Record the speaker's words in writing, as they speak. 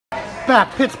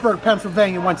back, Pittsburgh,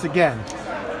 Pennsylvania once again.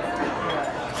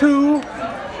 2,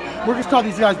 we're just call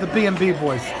these guys the B&B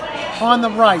boys. On the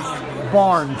right,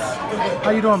 Barnes. How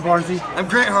you doing, Barnesy? I'm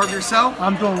great, Harv. Yourself?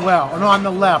 I'm doing well. And on the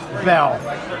left, Bell.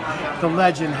 The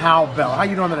legend, Hal Bell. How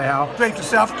you doing today, Hal? Great,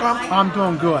 yourself, Tom? I'm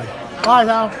doing good. All right,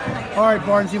 Hal. All right,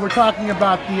 Barnesy, we're talking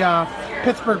about the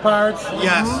Pittsburgh Pirates.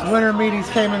 Yes. Winter meetings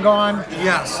came and gone.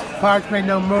 Yes. Pirates made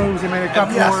no moves. They made a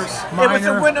couple Yes. minor. It was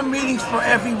the winter meetings for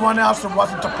everyone else that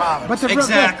wasn't the Pirates. But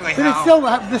Exactly, But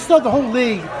it's still the whole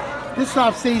league. This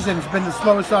offseason has been the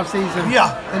slowest offseason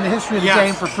in the history of the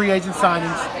game for free agent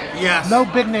signings. Yes. No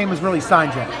big name has really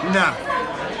signed yet. No.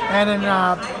 And in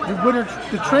the winter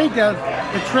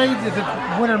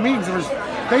meetings, there was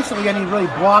basically any really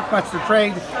blockbuster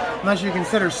trade, unless you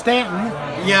consider Stanton.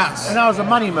 Yes. And that was a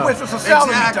money move. Which was a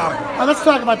salary dump. Let's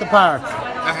talk about the Pirates.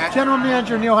 Okay. General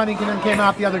Manager Neil Huntington came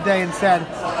out the other day and said,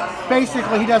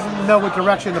 basically, he doesn't know what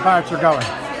direction the Pirates are going.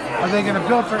 Are they going to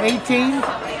build for 18?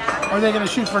 Or are they going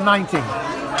to shoot for 19?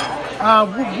 How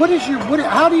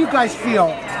do you guys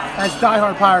feel as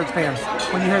diehard Pirates fans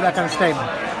when you hear that kind of statement?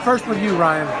 First with you,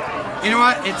 Ryan. You know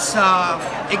what?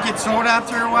 It gets old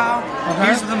after a while. Okay.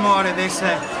 Here's the motto. They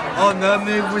say, "Oh, no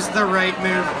move was the right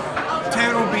move."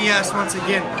 Total BS once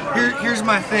again. Here's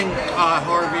my thing,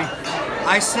 Harvey.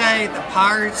 I say the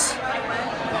Pirates.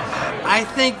 I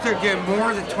think they're getting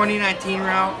more the 2019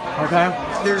 route. Okay.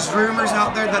 There's rumors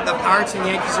out there that the Pirates and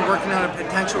Yankees are working on a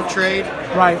potential trade.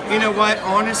 Right. You know what?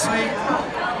 Honestly,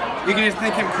 you're going to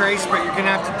think I'm crazy, but you're going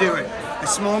to have to do it. A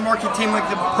small market team like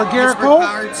the Pittsburgh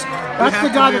Pirates. That's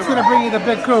the guy that's going to bring you the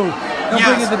big coup. He'll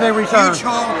bring you the big return. Huge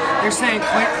haul. They're saying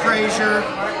Clint Frazier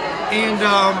and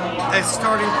a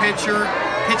starting pitcher,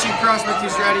 pitching prospect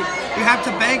who's ready. You have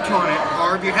to bank on it,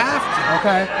 Harv. You have to.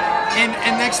 Okay. And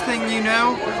next thing you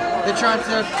know, they're trying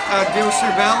to deal with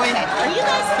Cervelli. Are you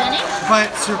guys finished?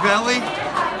 But Cervelli,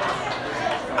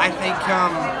 I think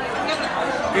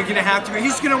you're going to have to.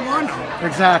 He's going to want him.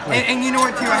 Exactly. And you know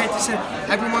what, too? I hate to say,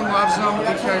 everyone loves him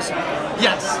because,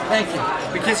 yes, thank you.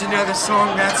 Because you know the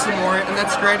song, That's the More, and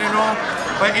that's great and all.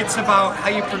 But it's about how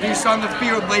you produce on the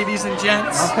field, ladies and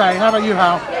gents. Okay, how about you,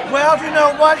 Hal? Well, you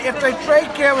know what? If they trade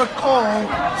Garrett Cole,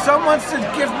 someone should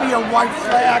give me a white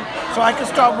flag so I can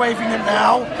start waving it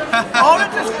now. All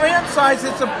that this franchise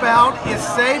is about is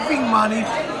saving money,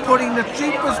 putting the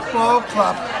cheapest ball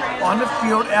club on the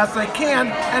field as they can,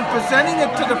 and presenting it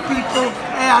to the people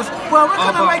as, well, we're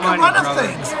going to make a run of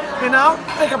things. You know,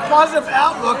 take a positive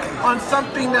outlook on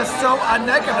something that's so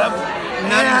negative.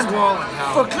 And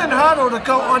for Clint Hurdle to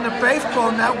go on the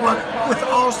baseball network with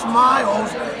all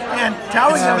smiles and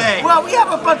telling them, well, we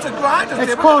have a bunch of grinders.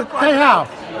 It's called, hey Hal,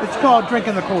 it's called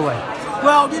drinking the Kool-Aid.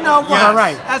 Well, you know what? All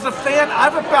right. As a fan,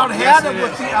 I've about had it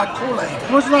with the Kool-Aid.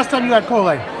 When was the last time you had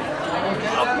Kool-Aid?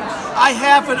 I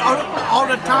have it all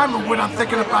the time when I'm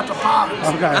thinking about the Pirates.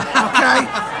 Okay. Okay?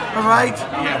 All right?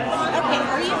 Okay,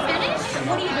 are you finished?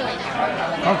 What are you doing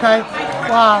now? Okay.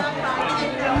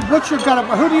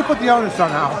 Who do you put the onus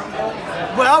on now?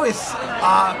 Well, it's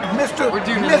Mr.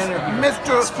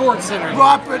 Sports Center.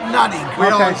 Robert Nutting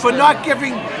for not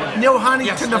giving Neil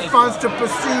Huntington the funds to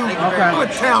pursue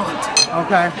good talent.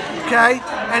 Okay. Okay?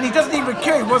 And he doesn't even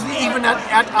care. He wasn't even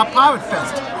at a Pirate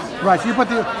Fest. Right, so you put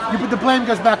the blame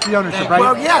goes back to the ownership, right?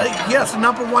 Well, yes, the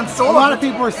number one source. A lot of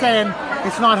people are saying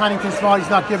it's not Huntington's fault. He's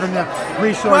not giving the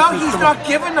resources. Well, he's not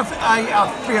given a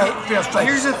fair shake.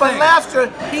 Here's the but thing. last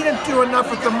year, he didn't do enough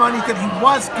with the money that he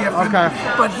was given. Okay.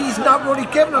 But he's not really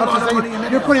given a lot of money.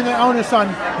 You're putting the onus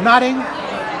on Nutting,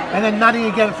 and then Nutting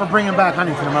again for bringing back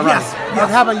Huntington. Am I right? Yes.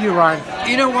 How about you, Ryan?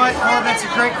 You know what? Oh, that's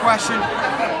a great question.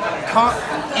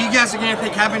 You guys are going to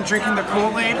think I've been drinking the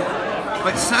Kool-Aid,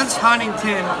 but since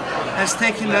Huntington has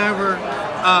taken over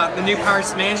the new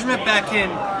Pirates management back in,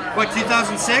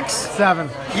 2006? 7.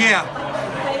 Yeah.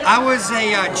 I was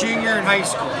a junior in high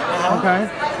school. Okay.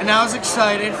 And I was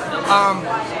excited.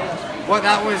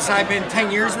 I've been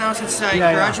 10 years now since I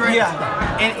graduated.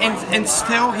 Yeah. And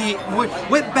still,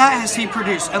 what bat has he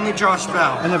produced? Only Josh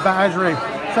Bell. And the advisory.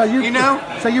 So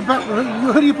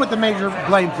who do you put the major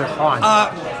blame on?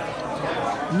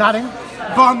 Nutting?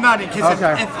 Bob Nutting, because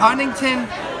Okay. if Huntington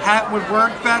would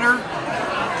work better,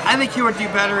 I think he would do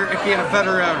better if he had a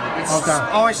better owner. It's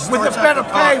always With a better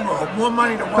payroll, more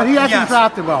money to work. But he hasn't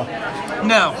drafted well.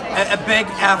 No, a big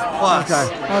F+.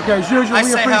 Okay. As usual,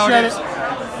 we appreciate it.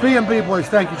 B&B boys,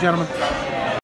 thank you, gentlemen.